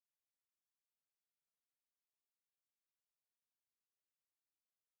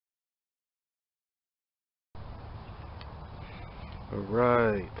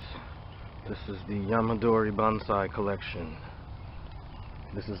Alright, this is the Yamadori bonsai collection.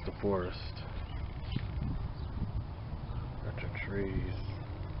 This is the forest. Got your trees.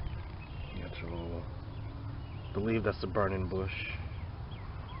 You got your little, I believe that's a burning bush.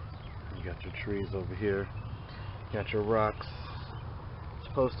 You got your trees over here. You got your rocks. It's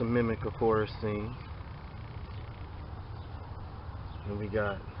supposed to mimic a forest scene. And we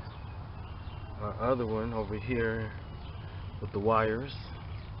got our other one over here with the wires.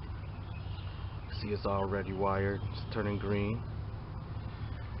 See, it's already wired. It's turning green.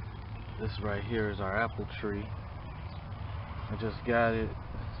 This right here is our apple tree. I just got it.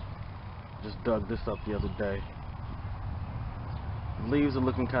 Just dug this up the other day. The leaves are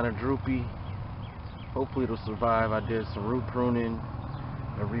looking kind of droopy. Hopefully it'll survive. I did some root pruning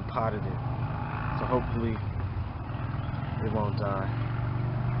and repotted it. So hopefully it won't die.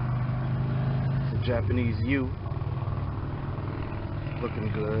 It's a Japanese yew.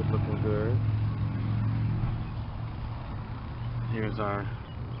 Looking good, looking good. Here's our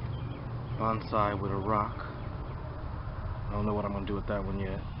bonsai with a rock. I don't know what I'm gonna do with that one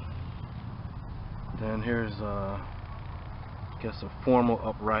yet. Then here's I guess a formal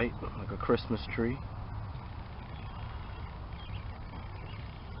upright, like a Christmas tree.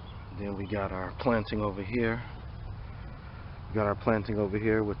 Then we got our planting over here. We got our planting over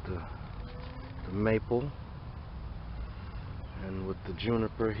here with the maple. And with the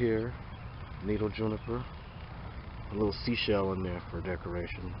juniper here, needle juniper, a little seashell in there for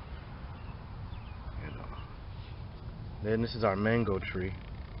decoration. You know. Then this is our mango tree.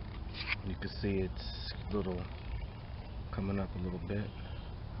 You can see it's little coming up a little bit.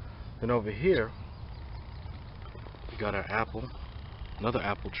 Then over here, we got our apple, another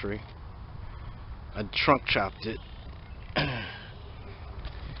apple tree. I trunk chopped it.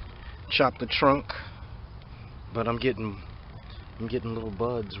 Chopped the trunk, but I'm getting little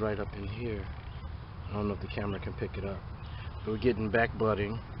buds right up in here. I don't know if the camera can pick it up. But we're getting back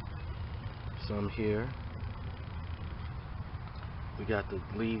budding. Some here. We got the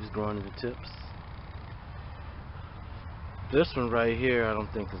leaves growing to the tips. This one right here I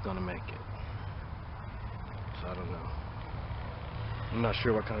don't think is gonna make it. So I don't know. I'm not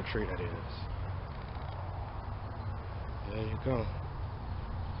sure what kind of tree that is. There you go.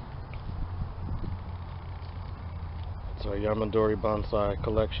 It's our Yamadori bonsai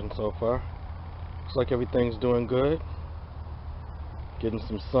collection so far. Looks like everything's doing good. Getting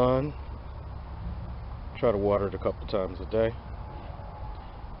some sun. Try to water it a couple times a day.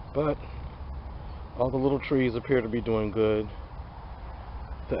 But all the little trees appear to be doing good.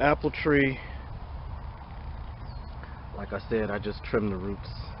 The apple tree, like I said, I just trimmed the roots,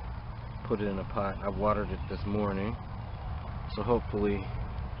 put it in a pot. I watered it this morning, so hopefully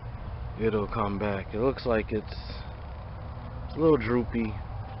it'll come back. It looks like it's a little droopy,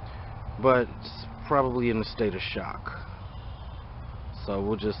 but it's probably in a state of shock. So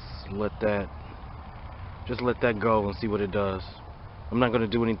we'll just let that go and see what it does. I'm not going to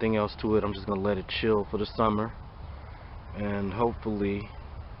do anything else to it. I'm just going to let it chill for the summer, and hopefully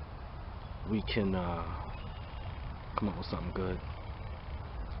we can come up with something good.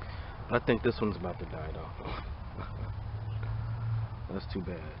 I think this one's about to die though. That's too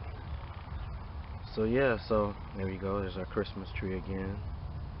bad. So yeah, so there we go. There's our Christmas tree again.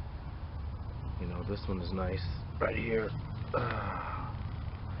 You know, this one is nice right here.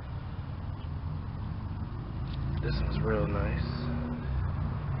 This one's real nice.